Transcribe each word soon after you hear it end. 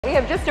We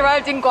have just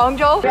arrived in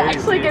Guangzhou. We're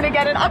actually going to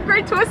get an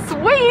upgrade to a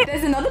suite.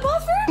 There's another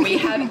bathroom. We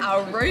have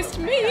our roast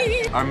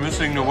meat. I'm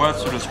missing the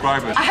words to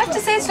describe it. I have to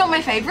say it's not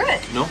my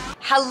favorite. No?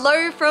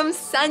 Hello from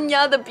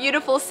Sanya, the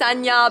beautiful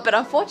Sanya. But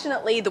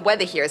unfortunately, the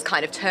weather here has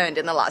kind of turned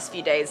in the last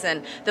few days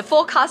and the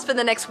forecast for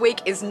the next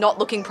week is not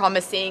looking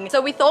promising. So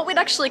we thought we'd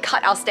actually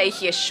cut our stay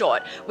here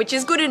short, which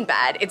is good and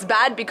bad. It's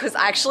bad because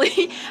I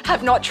actually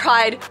have not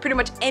tried pretty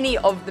much any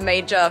of the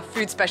major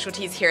food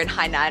specialties here in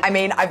Hainan. I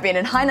mean, I've been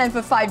in Hainan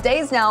for 5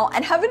 days now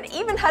and haven't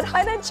even had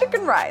Hainan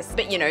chicken rice.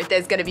 But you know,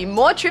 there's gonna be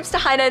more trips to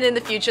Hainan in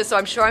the future, so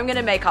I'm sure I'm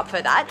gonna make up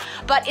for that.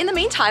 But in the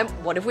meantime,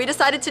 what have we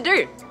decided to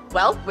do?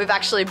 Well, we've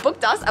actually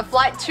booked us a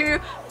flight to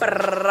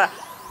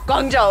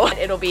Guangzhou.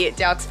 It'll be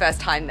Derk's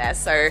first time there,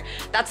 so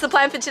that's the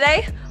plan for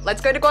today. Let's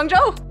go to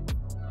Guangzhou.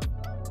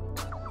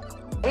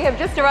 We have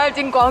just arrived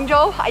in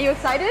Guangzhou. Are you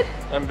excited?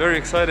 I'm very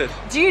excited.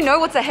 Do you know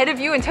what's ahead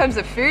of you in terms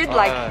of food?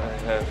 I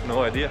have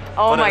no idea.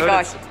 Oh but my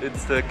gosh.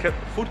 It's the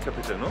food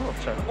capital, no,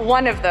 of China?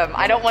 One of them.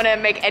 I don't want to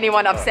make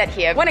anyone upset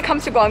here. When it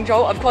comes to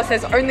Guangzhou, of course,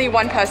 there's only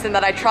one person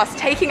that I trust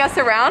taking us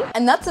around.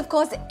 And that's, of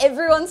course,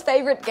 everyone's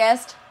favorite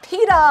guest,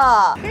 Peter.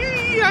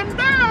 Hey, I'm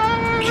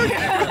back!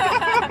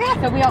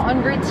 So we are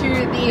en route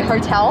to the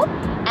hotel.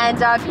 And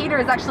Peter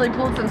has actually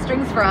pulled some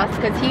strings for us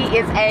because he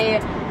is a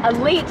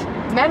elite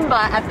member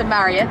at the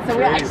Marriott. So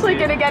we're actually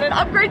going to get an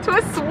upgrade to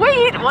a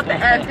suite. What the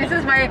F? This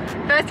is my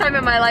first time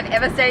in my life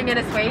ever staying in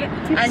a suite.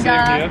 And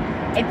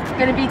it's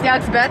going to be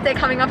Derk's birthday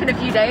coming up in a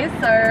few days.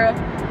 So,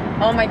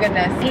 oh my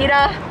goodness.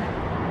 Peter,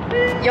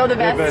 you're the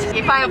best.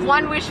 If I have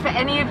one wish for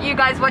any of you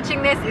guys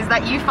watching this, is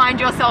that you find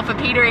yourself a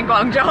Peter in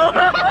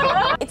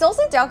Guangzhou. It's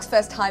also Derk's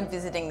first time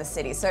visiting the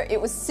city, so it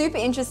was super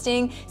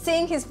interesting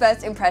seeing his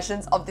first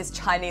impressions of this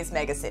Chinese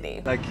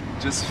megacity. Like,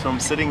 just from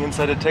sitting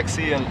inside a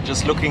taxi and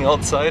just looking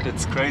outside,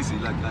 it's crazy.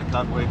 Like, I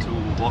can't wait to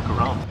walk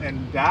around.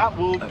 And that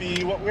will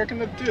be what we're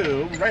gonna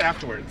do right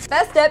afterwards.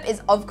 First step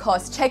is, of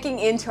course, checking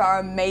into our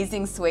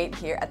amazing suite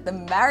here at the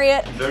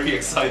Marriott. I'm very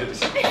excited.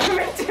 Me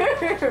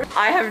too.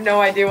 I have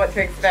no idea what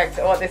to expect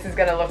or what this is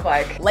gonna look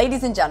like.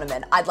 Ladies and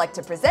gentlemen, I'd like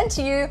to present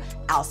to you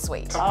our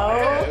suite.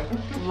 Oh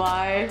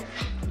my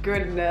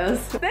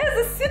goodness.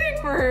 There's a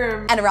sitting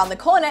room. And around the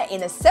corner,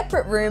 in a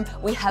separate room,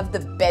 we have the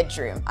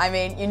bedroom. I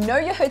mean, you know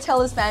your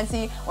hotel is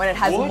fancy when it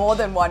has more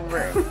than one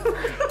room.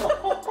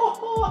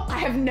 I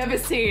have never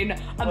seen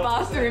a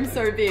bathroom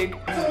so big.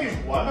 There's only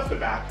one of the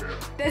bathroom.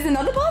 There's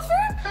another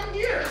bathroom? Come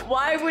here.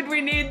 Why would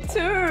we need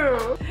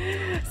two?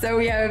 So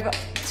we have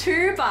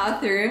two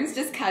bathrooms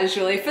just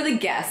casually for the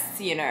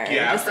guests, you know,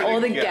 Yeah, just for all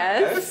the the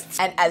guests.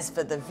 And as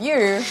for the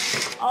view,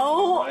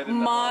 Oh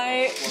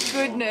my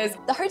goodness.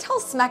 the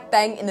hotel's smack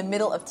bang in the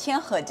middle of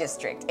Tianhe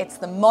district. It's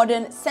the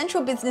modern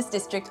central business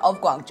district of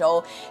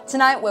Guangzhou.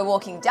 Tonight we're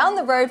walking down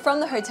the road from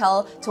the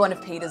hotel to one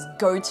of Peter's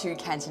go-to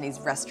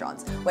Cantonese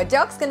restaurants, where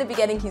Derk's going to be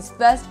getting his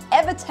first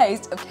ever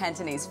taste of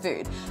Cantonese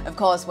food. Of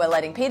course, we're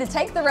letting Peter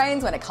take the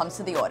reins when it comes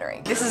to the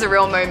ordering. This is a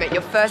real moment,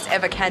 your first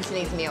ever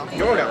Cantonese meal.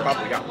 牛肉两包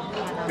不要，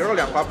牛肉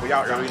两包不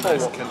要，然后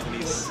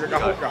Cantonese. 然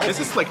后 This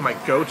is like my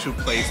go-to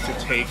place to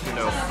take, you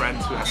know,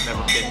 friends who have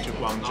never been to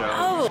Guangzhou.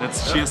 Oh,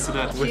 Let's cheers to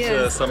that with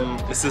Cheers. some,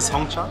 is this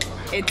Hongcha?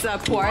 it's a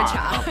pu'er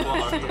cha.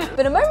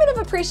 But a moment of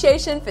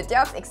appreciation for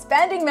Derk's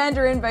expanding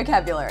Mandarin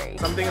vocabulary.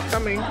 Something is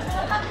coming.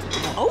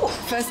 Oh,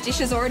 first dish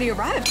has already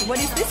arrived. What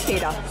is this,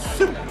 Peter?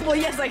 Well,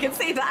 yes, I can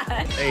see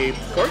that. A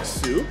pork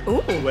soup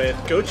Ooh. with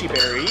goji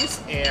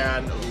berries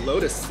and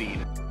lotus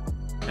seed.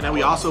 And then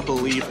we also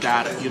believe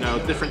that, you know,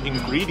 different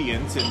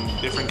ingredients in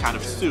different kind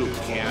of soup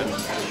can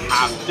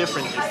have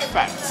different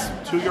effects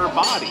to your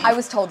body. I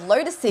was told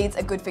lotus seeds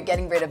are good for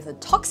getting rid of the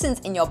toxins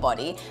in your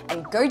body,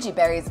 and goji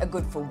berries are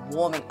good for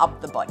warming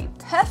up the body.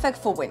 Perfect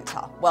for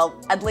winter. Well,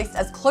 at least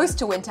as close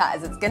to winter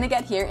as it's gonna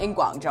get here in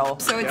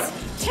Guangzhou. So it's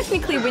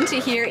technically winter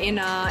here in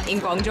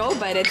Guangzhou,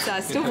 but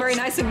it's still very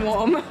nice and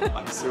warm.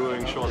 I'm still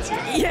wearing shorts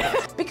here. Yeah.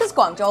 Because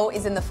Guangzhou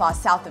is in the far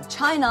south of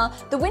China,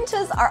 the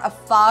winters are a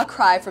far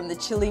cry from the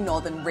chilly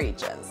northern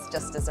regions.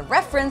 Just as a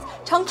reference,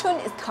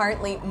 Changchun is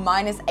currently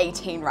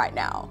 -18 right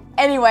now.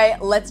 Anyway,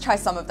 let's try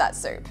some of that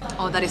soup.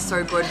 Oh, that is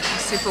so good.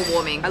 Super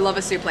warming. I love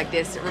a soup like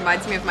this. It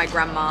reminds me of my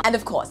grandma. And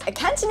of course, a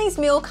Cantonese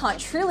meal can't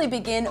truly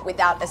begin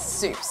without a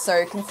soup,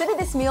 so consider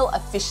this meal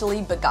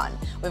officially begun.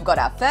 We've got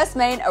our first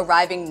main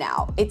arriving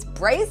now. It's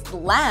braised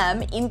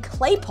lamb in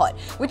clay pot,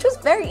 which was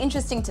very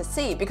interesting to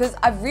see because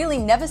I've really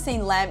never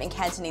seen lamb in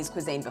Cantonese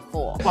cuisine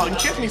before. Well, in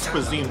Cantonese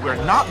cuisine,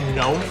 we're not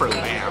known for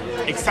lamb,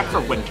 except for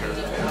winter.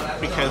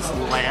 Because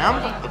lamb,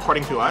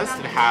 according to us,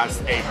 it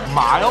has a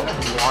mild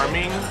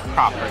warming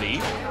property.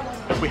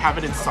 If we have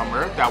it in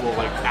summer, that will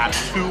like add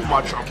too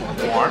much of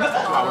warmth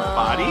to our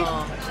body,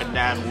 and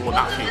then we will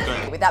not feel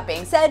good. With that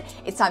being said,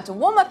 it's time to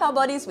warm up our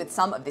bodies with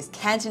some of this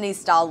Cantonese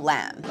style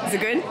lamb. Is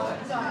it good?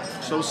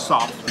 So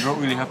soft. You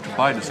don't really have to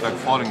bite, it's like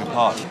falling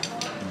apart.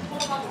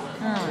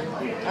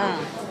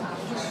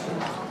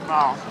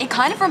 Wow. It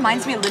kind of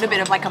reminds me a little bit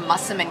of like a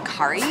massaman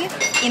curry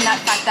in that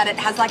fact that it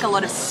has like a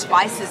lot of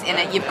spices in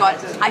it. You've got,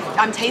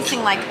 I'm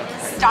tasting like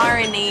star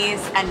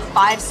anise and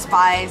 5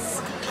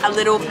 spice, a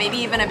little, maybe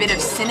even a bit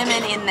of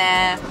cinnamon in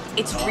there.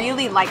 It's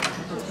really like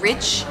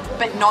rich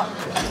but not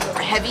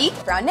heavy.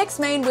 For our next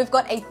main, we've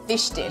got a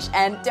fish dish,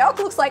 and Derk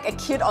looks like a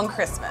kid on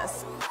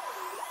Christmas.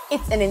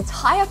 It's an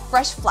entire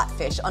fresh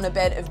flatfish on a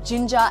bed of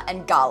ginger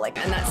and garlic.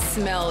 And that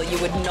smell you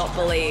would not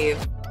believe.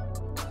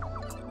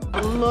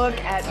 Look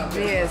at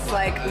this,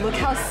 like look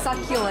how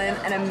succulent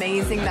and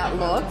amazing that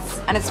looks.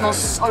 And it smells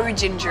so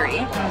gingery.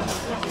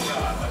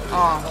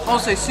 Oh,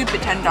 also super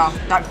tender,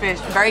 that fish.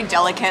 Very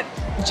delicate,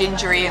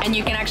 gingery. And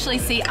you can actually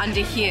see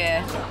under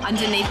here,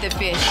 underneath the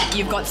fish,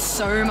 you've got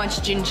so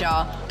much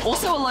ginger.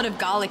 Also a lot of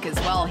garlic as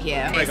well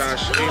here. Oh my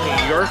gosh,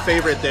 Amy, your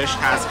favorite dish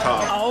has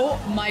come. Oh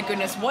my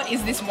goodness, what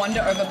is this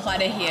wonder over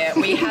platter here?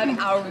 We have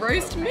our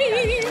roast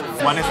meat.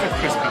 One is the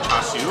crispy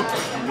char siu,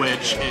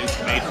 which is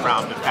made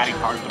from the fatty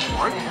part of the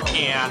pork,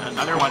 and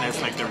another one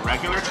is like the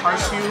regular char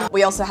siu.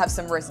 We also have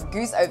some roast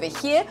goose over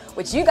here,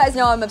 which you guys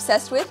know I'm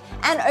obsessed with,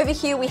 and over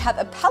here we have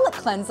a palate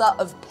cleanser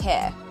of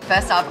pear.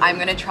 First up, I'm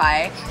gonna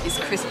try this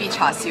crispy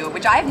char siu,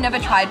 which I've never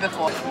tried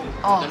before.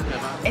 Oh,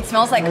 it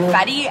smells like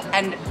fatty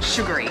and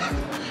sugary.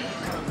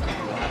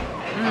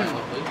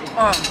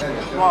 Oh,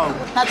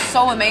 wow. That's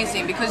so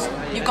amazing because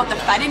you've got the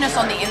fattiness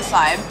on the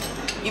inside,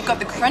 you've got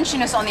the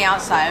crunchiness on the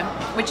outside,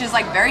 which is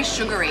like very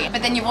sugary,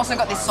 but then you've also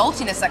got this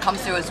saltiness that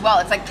comes through as well.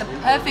 It's like the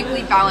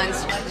perfectly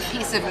balanced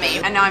piece of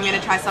meat. And now I'm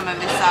gonna try some of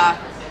this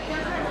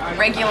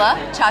regular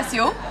char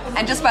siu,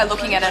 and just by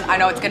looking at it, I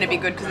know it's gonna be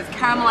good because it's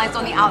caramelized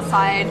on the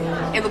outside.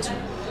 It looks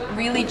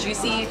really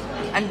juicy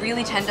and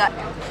really tender.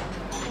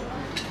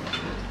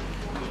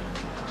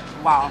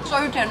 Wow,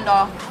 so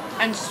tender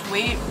and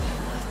sweet.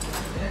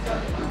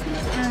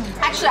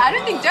 Actually, I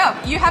don't think,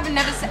 Derk, you haven't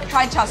never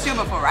tried char siu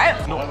before, right?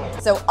 No.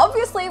 So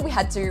obviously we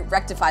had to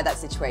rectify that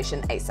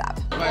situation ASAP.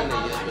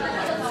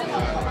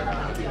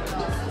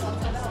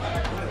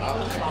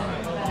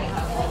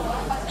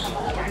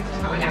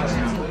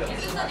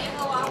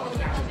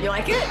 You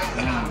like it?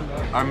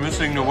 I'm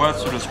missing the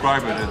words to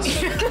describe it.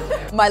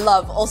 It's My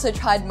love also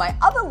tried my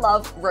other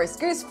love, roast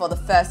goose, for the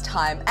first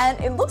time, and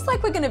it looks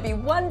like we're gonna be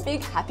one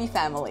big happy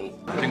family.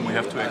 I think we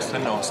have to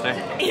extend our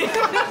stay.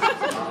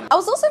 I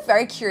was also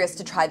very curious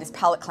to try this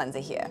palate cleanser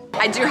here.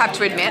 I do have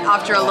to admit,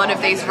 after a lot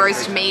of these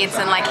roast meats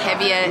and like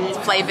heavier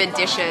flavored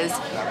dishes,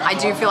 I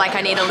do feel like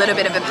I need a little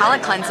bit of a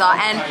palate cleanser,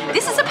 and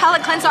this is a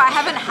palate cleanser I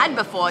haven't had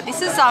before.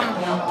 This is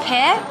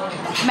pear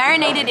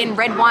marinated in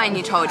red wine,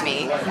 you told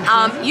me.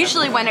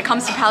 Usually when it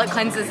comes to palate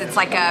cleansers, it's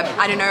like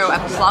I don't know, a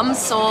plum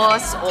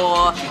sauce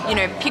or, you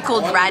know,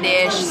 pickled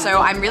radish. So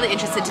I'm really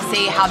interested to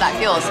see how that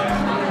feels.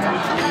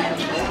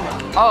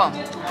 Oh.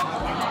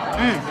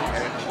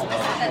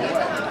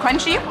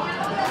 Crunchy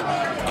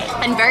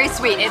and very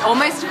sweet. It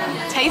almost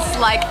tastes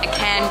like a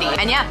candy.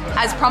 And yeah,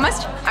 as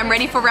promised, I'm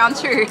ready for round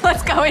 2.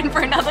 Let's go in for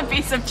another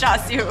piece of char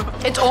siu.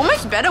 It's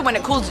almost better when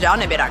it cools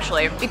down a bit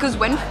actually, because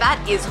when fat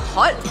is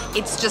hot,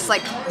 it's just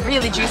like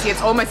really juicy.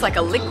 It's almost like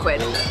a liquid.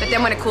 But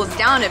then when it cools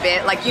down a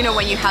bit, like, you know,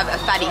 when you have a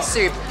fatty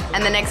soup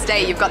and the next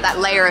day you've got that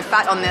layer of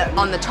fat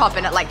on the top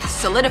and it like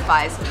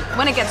solidifies.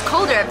 When it gets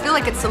colder, I feel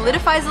like it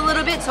solidifies a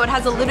little bit, so it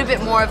has a little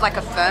bit more of like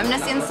a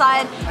firmness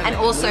inside, and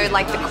also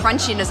like the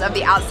crunchiness of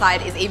the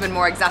outside is even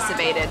more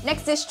exacerbated.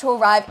 Next dish to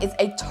arrive is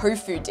a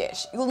tofu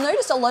dish. You'll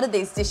notice a lot of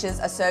these dishes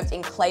are served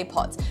in clay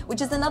pots,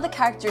 which is another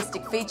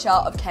characteristic feature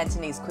of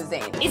Cantonese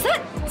cuisine. Is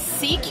that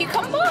sea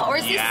cucumber or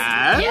is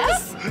Yes. this?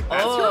 Yes?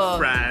 That's your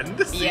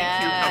friend, sea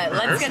Yeah,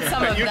 cucumber. let's get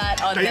some of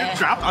that on there. You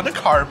dropped on the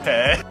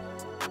carpet.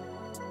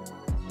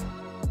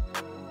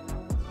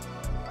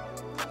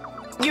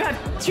 You have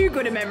too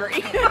good a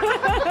memory.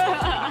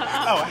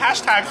 Oh,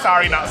 hashtag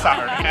sorry not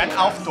sorry. And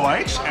auf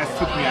Deutsch, es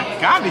tut mir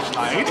gar nicht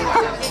leid.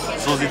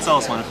 So sieht's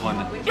aus, meine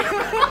Freunde.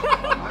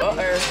 Uh-oh,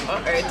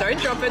 don't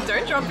drop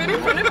it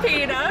in front of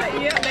Peter.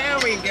 Yeah, there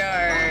we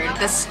go.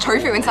 This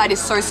tofu inside is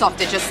so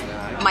soft,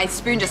 my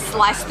spoon just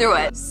sliced through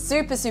it.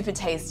 Super, super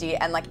tasty,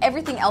 and like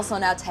everything else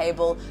on our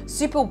table,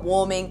 super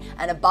warming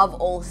and above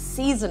all,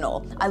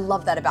 seasonal. I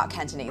love that about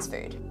Cantonese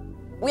food.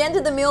 We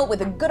ended the meal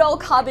with a good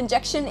old carb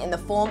injection in the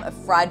form of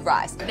fried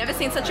rice. Never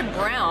seen such a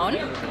brown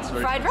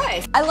fried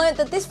rice. I learned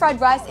that this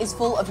fried rice is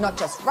full of not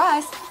just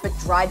rice, but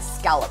dried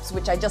scallops,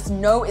 which I just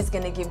know is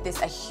gonna give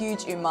this a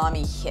huge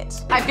umami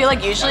hit. I feel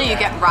like usually you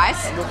get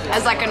rice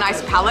as like a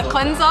nice palate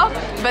cleanser,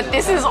 but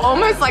this is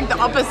almost like the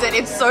opposite.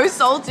 It's so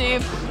salty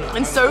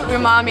and so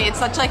umami. It's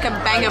such like a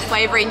bang of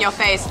flavor in your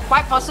face.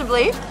 Quite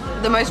possibly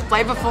the most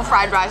flavorful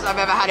fried rice I've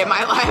ever had in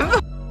my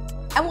life.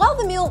 And while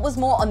the meal was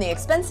more on the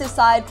expensive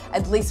side,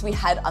 at least we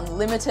had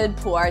unlimited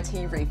pu'er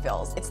tea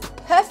refills. It's the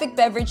perfect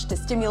beverage to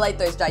stimulate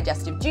those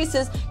digestive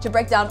juices to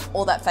break down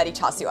all that fatty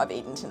char siu I've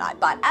eaten tonight.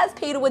 But as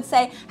Peter would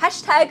say,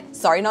 hashtag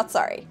sorry not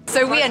sorry.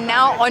 So we are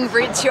now en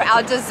route to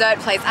our dessert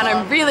place, and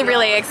I'm really,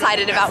 really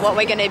excited about what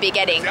we're gonna be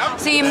getting.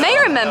 So you may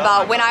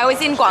remember when I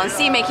was in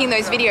Guangxi making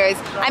those videos,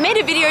 I made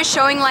a video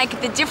showing like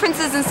the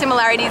differences and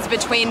similarities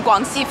between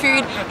Guangxi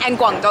food and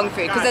Guangdong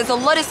food, because there's a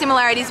lot of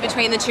similarities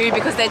between the two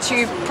because they're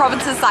two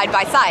provinces side by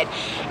by side.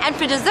 And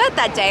for dessert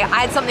that day, I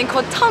had something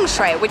called tang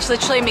shui, which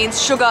literally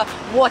means sugar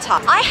water.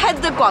 I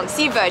had the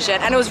Guangxi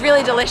version and it was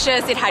really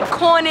delicious. It had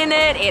corn in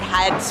it, it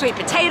had sweet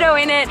potato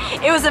in it.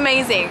 It was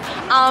amazing.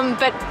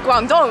 But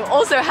Guangdong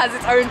also has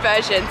its own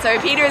version. So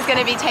Peter is going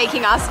to be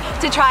taking us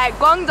to try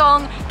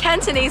Guangdong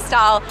Cantonese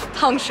style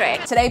tang shui.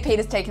 Today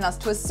Peter's taken us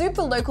to a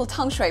super local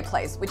tang shui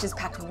place, which is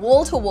packed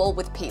wall to wall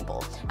with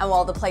people. And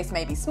while the place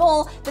may be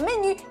small, the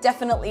menu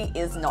definitely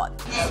is not.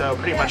 So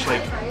pretty much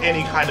like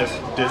any kind of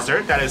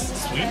dessert that is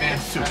sweet and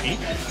soupy,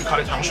 you call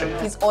it tang shui.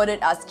 He's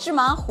ordered us 芝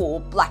麻糊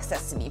black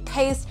sesame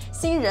paste,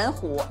 杏仁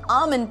糊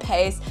almond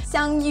paste,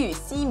 香芋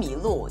西米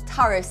露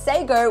taro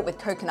sago with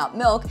coconut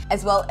milk,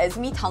 as well as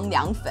蜜糖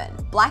凉粉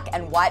black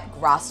and white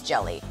grass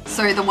jelly.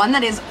 So the one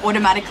that is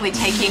automatically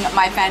taking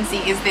my fancy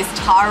is this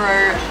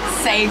taro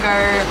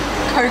sago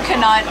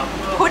coconut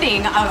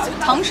pudding,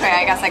 tang shui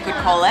I guess I could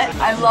call it.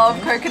 I love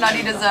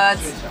coconutty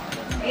desserts.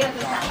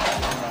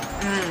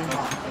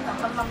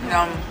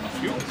 Yum.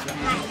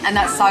 And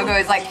that sago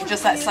is like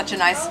just at such a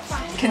nice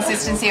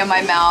consistency in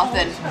my mouth.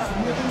 And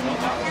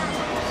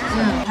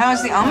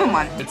how's the almond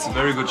one? It's a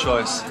very good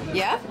choice.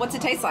 Yeah? What's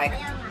it taste like?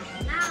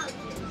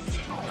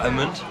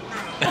 Almond.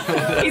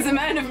 He's a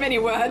man of many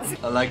words.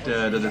 I like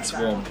that it's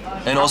warm.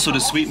 And also the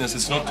sweetness.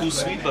 It's not too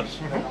sweet, but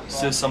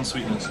still some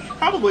sweetness.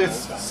 Probably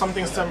it's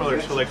something similar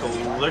to like a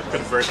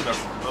liquid version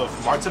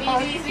of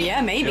marzipan.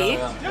 Yeah, maybe.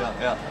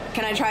 Yeah.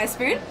 Can I try a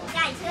spoon?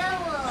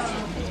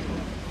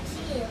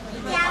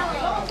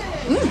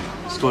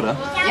 It's good, huh?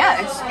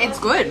 Yeah, it's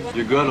good.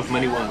 You're a girl of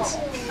many words.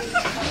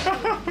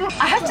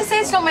 I have to say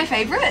it's not my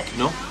favorite.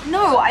 No?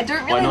 No, I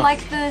don't really not?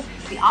 like the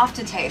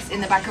aftertaste in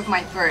the back of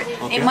my throat.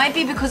 Okay. It might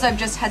be because I've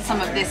just had some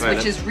of this, Right.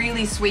 which is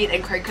really sweet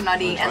and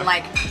coconutty and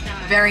like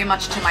very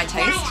much to my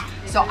taste.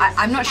 So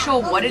I'm not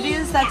sure what it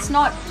is that's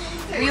not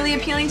really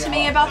appealing to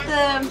me about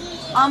the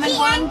almond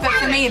one, but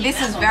for me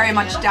this is very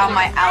much down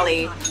my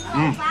alley.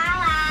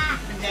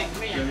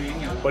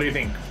 What do you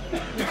think?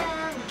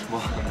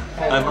 Well,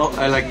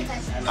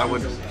 I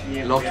would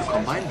love to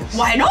combine this.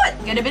 Why not?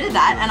 Get a bit of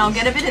that and I'll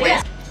get a bit of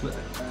this.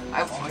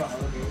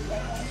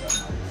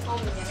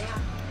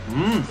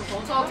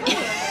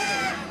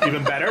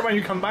 Even better when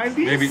you combine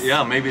these?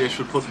 Maybe I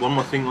should put one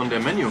more thing on their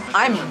menu.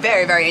 I'm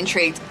very, very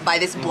intrigued by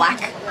this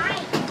black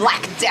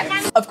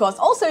depth. Of course,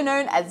 also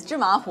known as 芝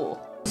麻糊.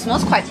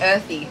 Smells quite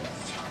earthy.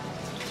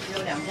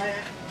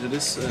 It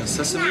is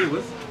sesame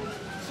with?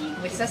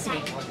 With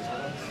sesame.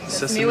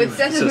 Sesame with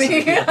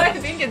sesame. I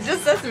think it's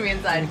just sesame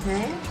inside.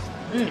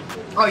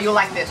 Oh, you'll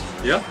like this.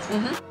 Yeah?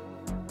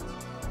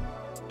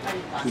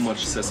 Too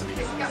much sesame.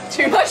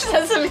 Too much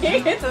sesame.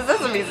 It's a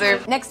sesame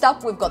soup. Next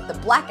up, we've got the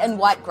black and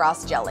white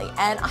grass jelly.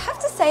 And I have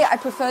to say, I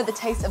prefer the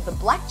taste of the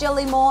black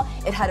jelly more.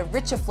 It had a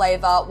richer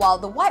flavor, while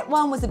the white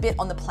one was a bit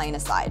on the plainer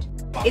side.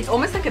 It's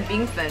almost like a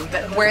bingfen,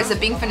 but whereas a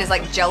bingfen is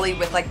like jelly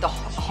with like the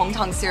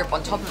hongtang syrup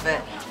on top of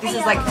it, this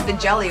is like the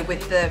jelly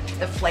with the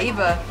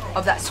flavor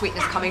of that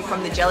sweetness coming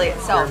from the jelly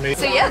itself.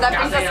 So yeah, that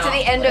brings us to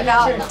the end of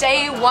our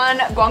day one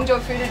Guangzhou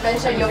food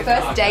adventure, your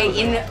first day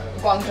in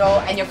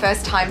Guangzhou and your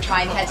first time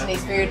trying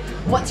Cantonese food.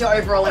 What's your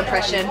overall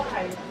impression?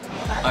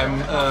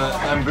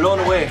 I'm blown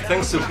away.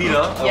 Thanks to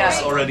Peter, I Yeah.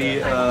 was already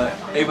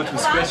able to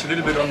scratch a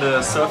little bit on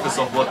the surface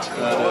of what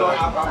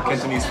the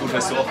Cantonese food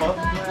has to offer.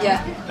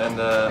 Yeah. And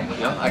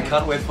yeah, I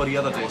can't wait for the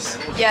other days.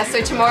 Yeah,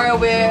 so tomorrow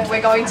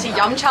we're going to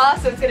Yum Cha,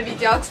 so it's going to be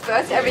Derk's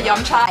first ever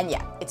Yum Cha. And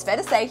yeah, it's fair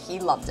to say he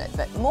loved it,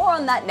 but more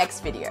on that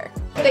next video.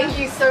 Thank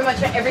you so much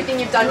for everything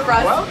you've done for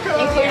us,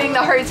 including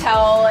the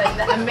hotel and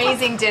the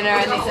amazing dinner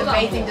and these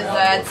amazing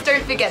desserts.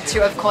 Don't forget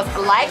to, of course,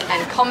 like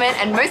and comment,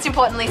 and most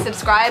importantly,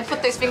 subscribe.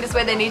 Put those fingers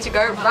where they need to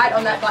go, right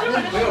on that button.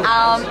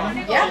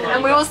 Yeah,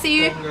 and we will see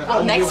you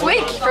next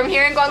week from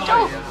here in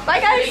Guangzhou.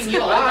 Bye, guys.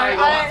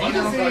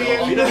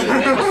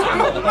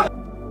 Bye.